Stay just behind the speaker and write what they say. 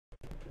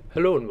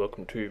Hello and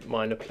welcome to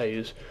Minor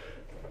Plays,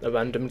 a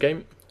random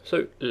game.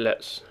 So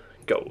let's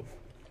go.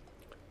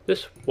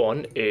 This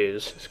one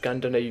is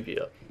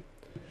Scandinavia,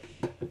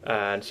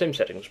 and same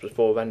settings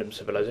before, random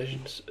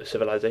civilizations.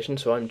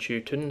 So I'm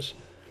Teutons,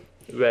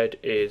 red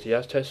is the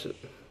Aztecs,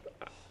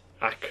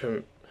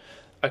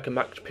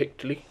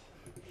 Pictly,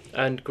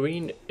 and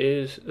green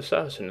is the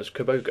Saracens,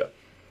 Kaboga.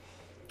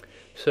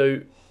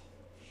 So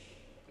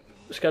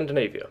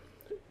Scandinavia,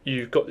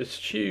 you've got this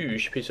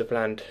huge piece of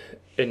land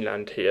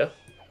inland here,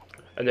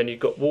 and then you've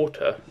got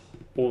water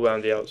all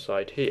around the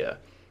outside here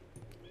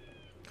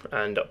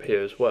and up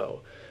here as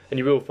well, and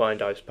you will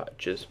find ice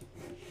patches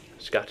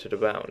scattered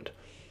around.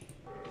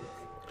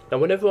 Now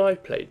whenever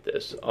I've played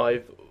this,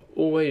 I've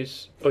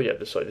always,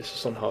 this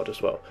is on hard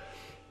as well.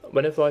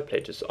 Whenever I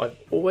played this, I've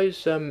always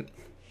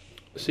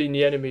seen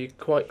the enemy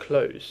quite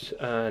close,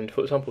 and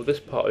for example this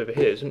part over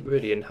here isn't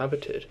really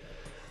inhabited,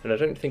 and I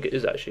don't think it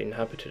is actually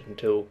inhabited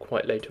until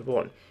quite later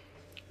on.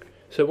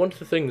 So one of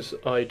the things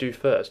I do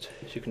first,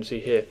 as you can see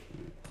here,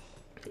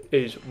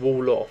 is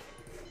wall off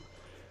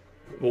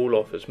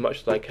as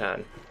much as I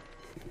can.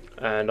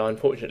 And I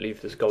unfortunately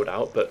leave this gold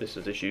out, but this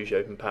is a huge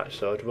open patch,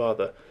 so I'd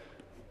rather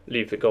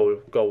leave the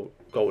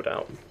gold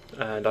out.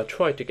 And I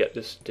tried to get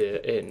this deer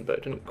in, but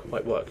it didn't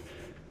quite work.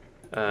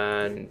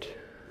 And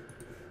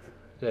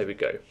there we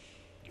go,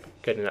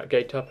 getting that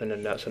gate up, and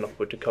then that's enough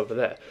wood to cover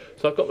there.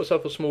 So I've got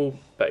myself a small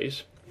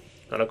base,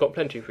 and I've got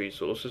plenty of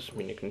resources. I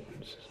mean,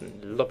 there's a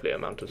lovely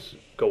amount of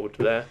gold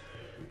there,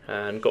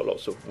 and got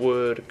lots of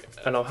wood,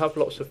 and I'll have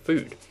lots of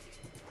food.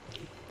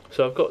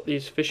 So I've got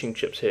these fishing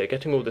chips here,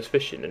 getting all this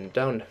fishing, and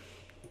down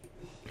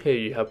here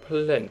you have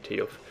plenty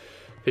of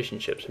fishing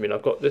chips. I mean,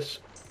 I've got this,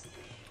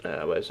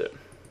 where is it?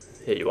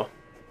 Here you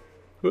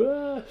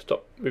are.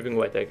 Stop moving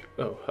away there.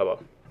 Oh, how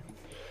about?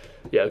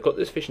 Yeah, I've got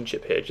this fishing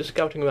chip here, just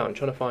scouting around,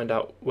 trying to find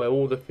out where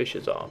all the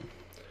fishes are,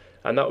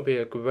 and that would be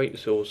a great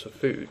source of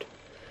food.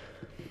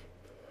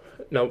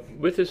 Now,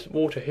 with this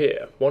water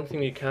here, one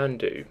thing you can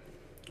do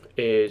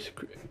is,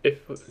 if,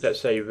 let's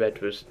say,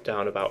 red was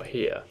down about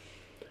here,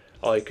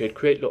 I could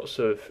create lots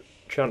of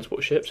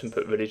transport ships and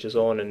put villagers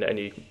on and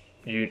any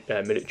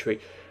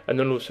military, and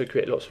then also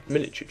create lots of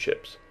military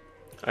ships,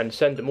 and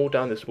send them all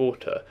down this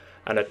water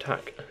and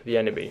attack the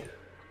enemy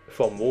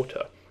from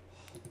water.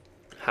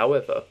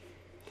 However,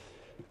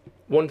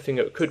 one thing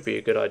that could be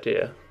a good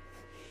idea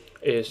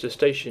is to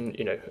station,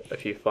 a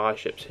few fire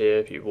ships here,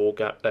 a few war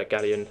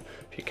galleon,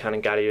 a few cannon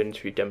galleons,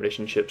 a few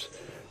demolition ships,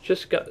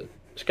 just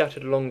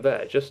scattered along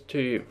there, just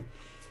to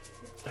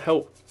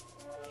help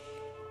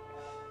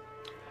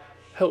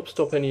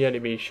stop any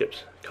enemy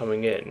ships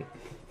coming in.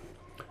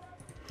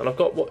 And I've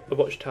got a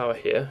watchtower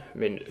here. I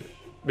mean,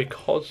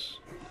 because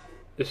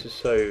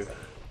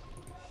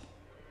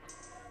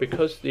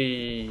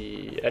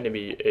the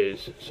enemy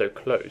is so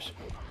close,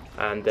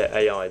 and their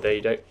AI,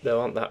 they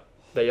aren't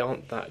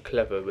that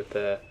clever with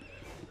their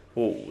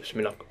walls. I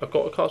mean, I've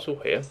got a castle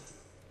here.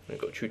 I've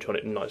got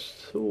Teutonic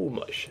Knights, so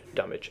much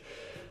damage.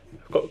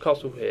 I've got a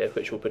castle here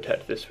which will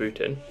protect this route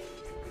in,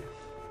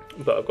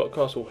 but I've got a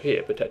castle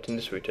here protecting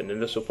this route in,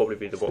 and this will probably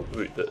be the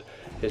route that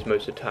is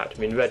most attacked. I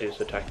mean, red is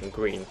attacking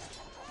green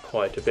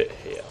quite a bit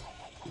here.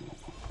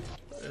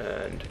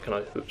 And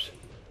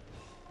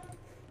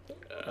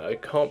I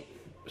can't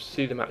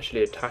see them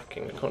actually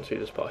attacking. I can't see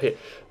this part here,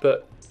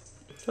 but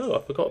oh,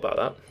 I forgot about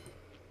that.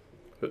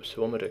 Oops,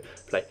 what am I doing?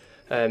 Play.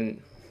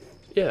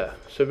 Yeah,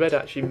 so red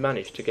actually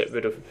managed to get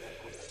rid of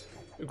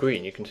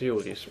green. You can see all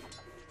these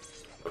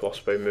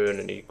crossbowmen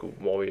and eagle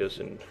warriors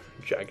and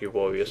jaguar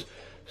warriors.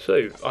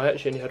 So I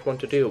actually only had one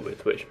to deal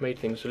with, which made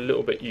things a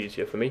little bit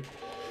easier for me.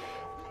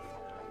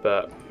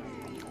 But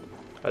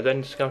I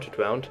then scouted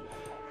around,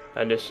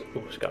 and this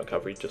scout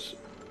cavalry just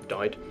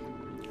died.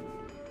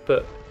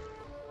 But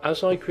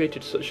as I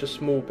created such a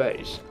small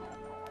base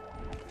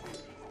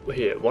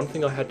here, one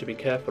thing I had to be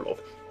careful of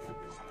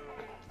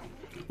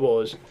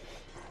was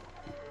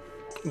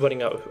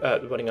running out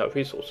of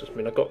resources. I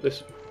mean, I got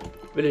this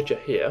villager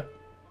here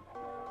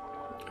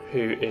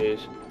who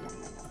is,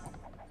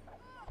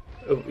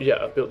 oh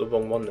yeah, I built the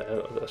wrong one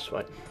there. That's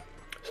right.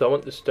 So I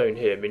want this stone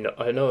here. I mean,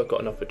 I know I've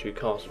got enough for 2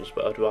 castles,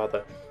 but I'd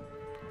rather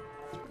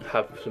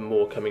have some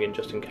more coming in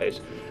just in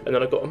case. And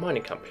then I've got a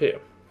mining camp here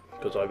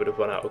because I would have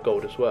run out of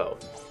gold as well.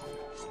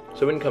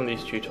 So in come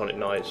these Teutonic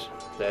Knights.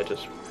 They're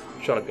just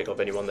trying to pick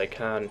off anyone they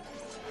can.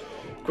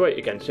 Great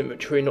against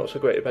infantry, not so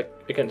great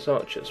against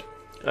archers.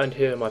 And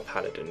here are my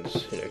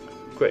paladins,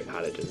 great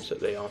paladins that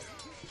they are.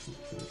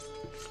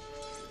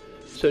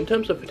 So in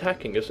terms of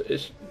attacking,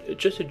 it's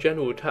just a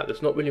general attack.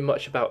 There's not really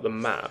much about the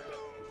map.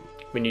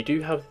 I mean, you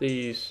do have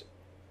these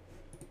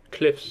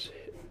cliffs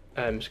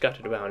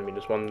scattered around. I mean,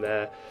 there's one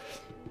there,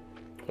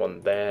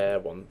 one there,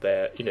 one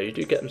there. You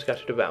do get them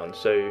scattered around,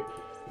 so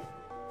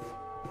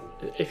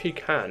if you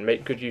can,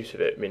 make good use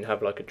of it. I mean,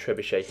 have like a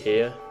trebuchet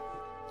here,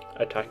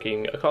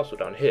 attacking a castle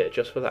down here,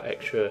 just for that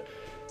extra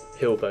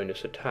hill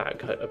bonus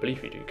attack. I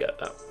believe you do get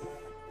that.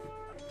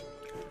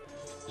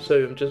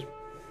 So I'm just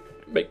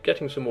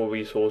getting some more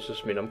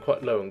resources. I mean, I'm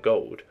quite low on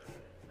gold,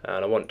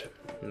 and I want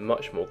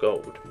much more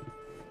gold.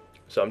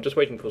 So I'm just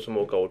waiting for some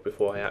more gold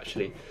before I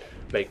actually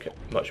make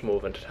much more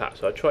of an attack.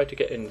 So I tried to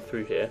get in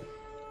through here.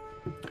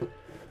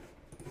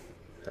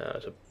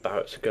 There's a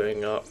barracks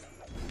going up.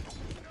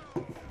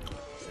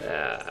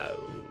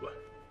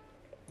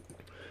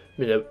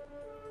 You know,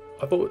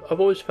 I've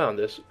always found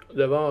this.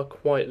 There are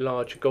quite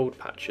large gold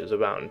patches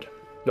around.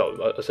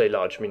 No, I say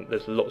large. I mean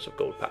there's lots of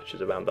gold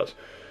patches around. That's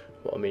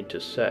what I mean to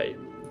say.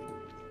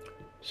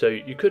 So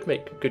you could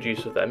make good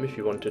use of them if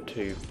you wanted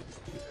to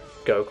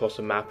go across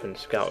the map and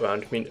scout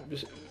around. I mean,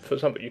 for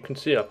example, you can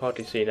see I've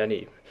hardly seen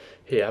any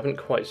here. I haven't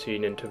quite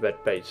seen into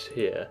red base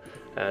here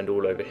and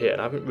all over here,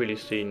 and I haven't really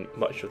seen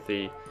much of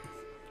the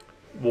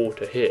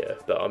water here,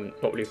 but I'm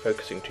not really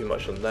focusing too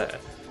much on there.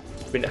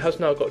 I mean, it has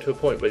now got to a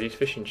point where these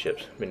fishing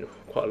ships, I mean,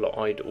 quite a lot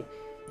idle,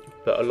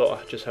 but a lot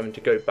are just having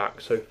to go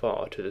back so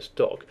far to this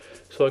dock.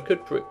 So I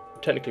could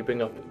technically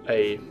bring up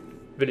a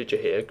villager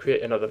here,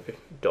 create another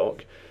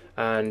dock,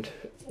 and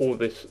all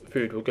this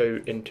food will go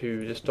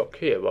into this dock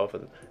here rather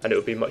than, and it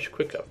will be much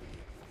quicker.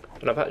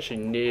 And I've actually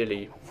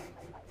nearly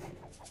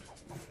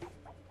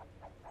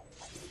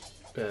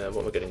what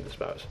am I getting this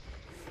about?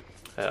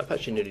 I've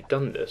actually nearly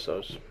done this. I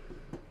was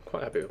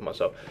quite happy with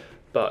myself,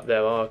 but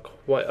there are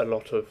quite a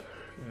lot of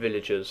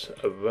villagers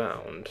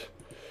around.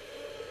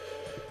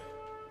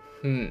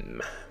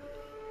 There's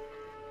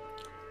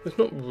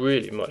not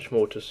really much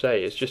more to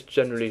say. It's just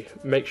generally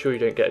make sure you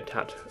don't get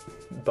attacked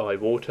by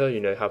water. You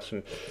know, have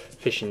some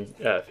fishing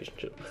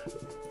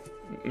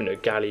you know,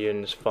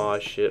 galleons, fire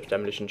ships,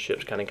 demolition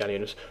ships, cannon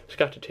galleons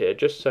scattered here,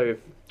 just so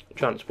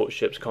transport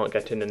ships can't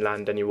get in and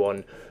land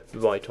anyone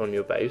right on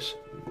your base.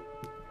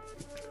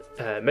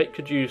 Make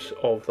good use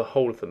of the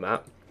whole of the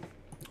map.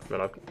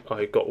 And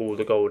I got all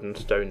the gold and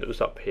stone that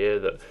was up here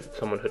that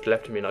someone had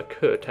left me, and I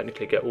could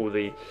technically get all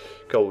the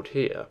gold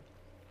here.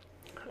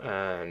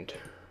 And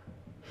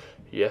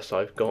yes,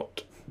 I've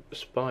got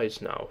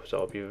spies now, so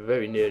I'll be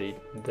very nearly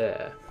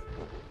there.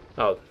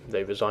 Oh,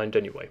 they resigned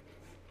anyway.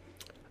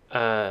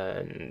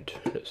 And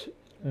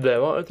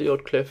there are the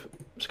odd cliff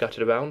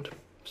scattered around,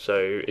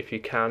 so if you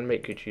can,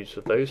 make good use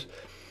of those.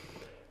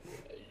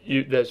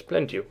 There's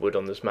plenty of wood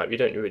on this map. You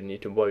don't really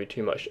need to worry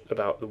too much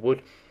about the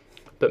wood,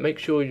 but make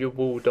sure you're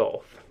walled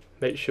off.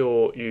 Make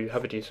sure you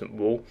have a decent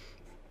wall,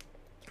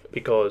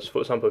 because, for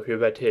example, if you're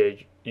red here,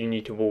 you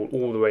need to wall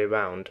all the way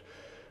around.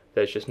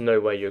 There's just no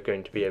way you're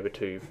going to be able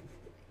to,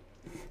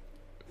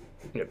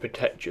 you know,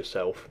 protect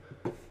yourself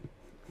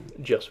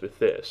just with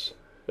this.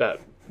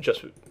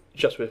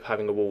 Just with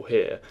having a wall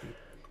here.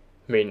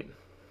 I mean,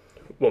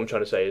 what I'm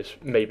trying to say is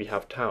maybe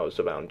have towers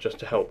around just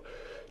to help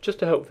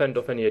fend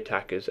off any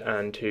attackers,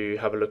 and to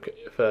have a look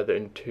further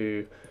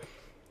into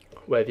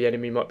where the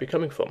enemy might be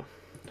coming from.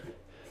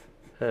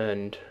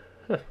 And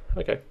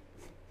okay,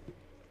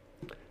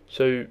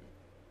 so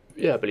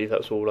yeah, I believe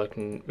that's all I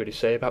can really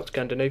say about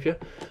Scandinavia.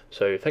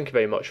 So thank you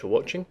very much for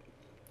watching.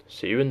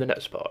 See you in the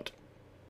next part.